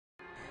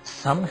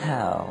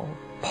somehow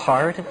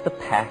part of the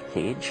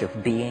package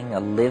of being a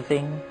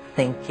living,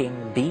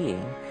 thinking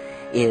being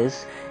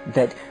is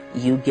that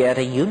you get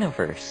a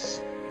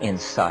universe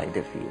inside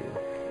of you.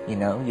 You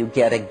know, you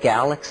get a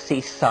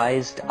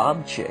galaxy-sized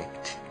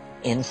object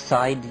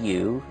inside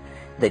you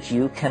that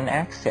you can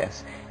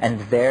access. And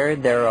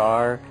there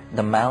are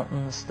the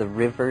mountains, the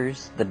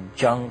rivers, the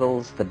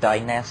jungles, the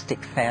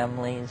dynastic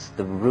families,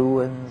 the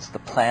ruins, the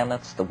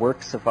planets, the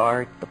works of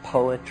art, the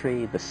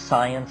poetry, the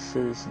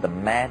sciences, the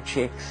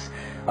magics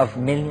of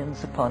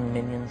millions upon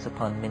millions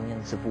upon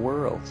millions of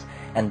worlds.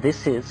 And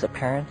this is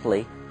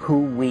apparently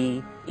who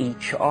we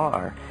each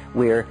are.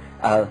 We're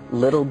a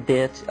little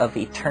bit of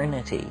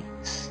eternity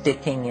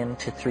sticking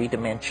into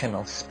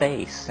three-dimensional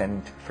space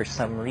and for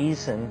some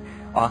reason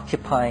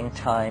occupying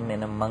time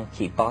in a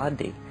monkey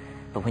body.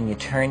 But when you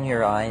turn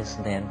your eyes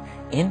then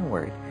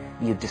inward,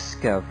 you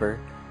discover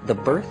the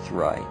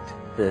birthright,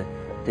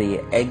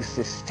 the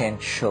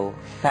existential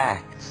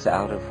facts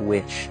out of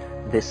which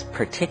this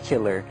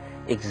particular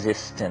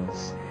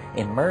existence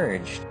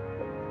emerged.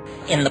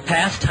 In the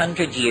past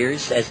 100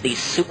 years, as these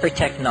super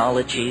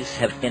technologies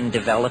have been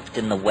developed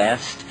in the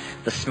West,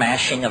 the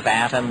smashing of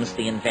atoms,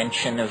 the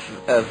invention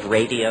of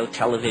radio,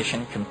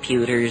 television,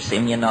 computers,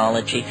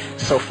 immunology,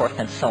 so forth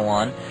and so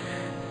on,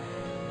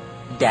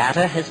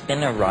 data has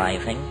been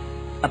arriving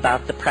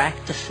about the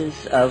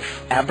practices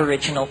of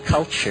Aboriginal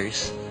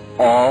cultures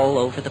all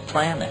over the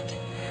planet,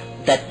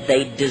 that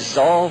they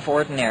dissolve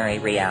ordinary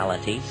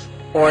realities,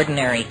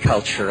 ordinary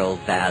cultural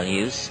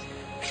values,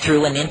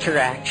 through an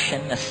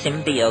interaction, a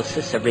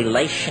symbiosis, a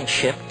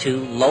relationship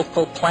to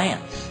local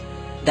plants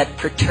that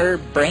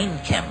perturb brain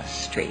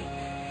chemistry.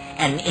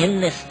 And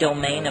in this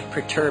domain of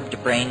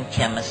perturbed brain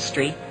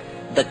chemistry,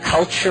 the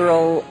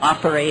cultural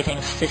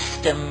operating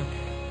system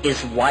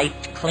is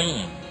wiped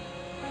clean.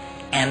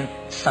 And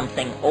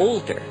something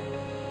older,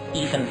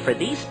 even for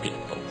these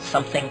people,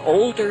 something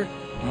older,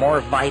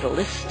 more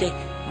vitalistic,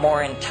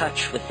 more in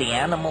touch with the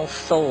animal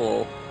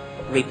soul,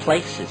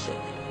 replaces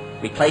it,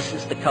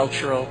 replaces the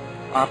cultural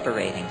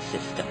operating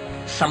system.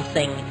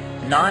 Something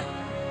not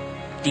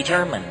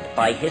determined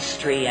by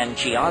history and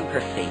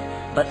geography,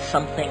 but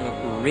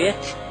something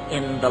writ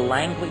in the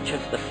language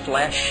of the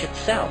flesh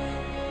itself.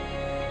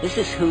 This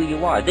is who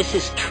you are. This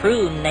is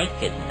true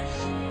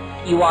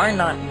nakedness. You are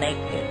not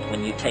naked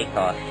when you take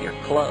off your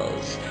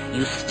clothes.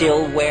 You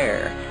still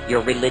wear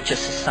your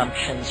religious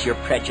assumptions, your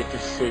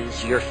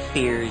prejudices, your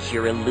fears,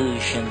 your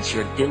illusions,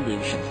 your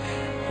delusions.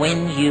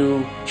 When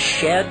you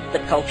shed the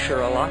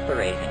cultural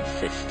operating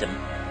system,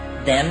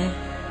 then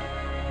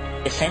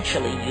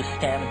essentially you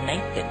stand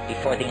naked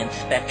before the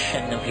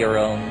inspection of your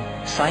own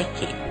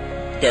psyche.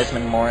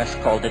 Desmond Morris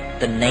called it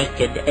the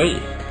naked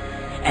ape.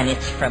 And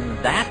it's from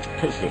that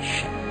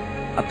position,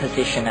 a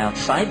position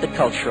outside the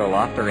cultural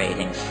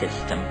operating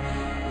system,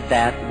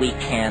 that we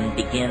can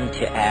begin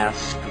to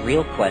ask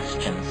real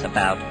questions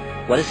about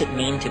what does it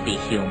mean to be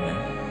human?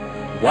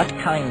 What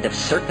kind of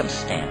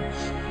circumstance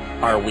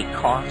are we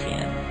caught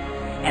in?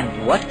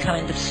 And what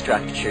kind of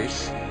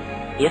structures,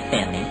 if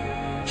any,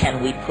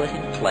 can we put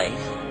in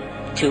place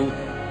to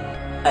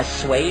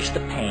assuage the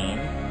pain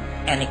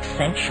and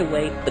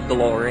accentuate the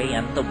glory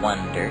and the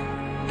wonder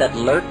that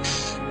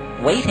lurks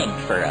waiting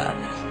for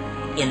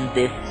us in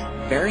this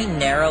very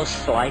narrow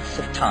slice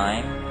of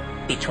time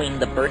between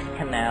the birth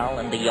canal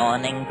and the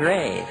yawning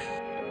grave?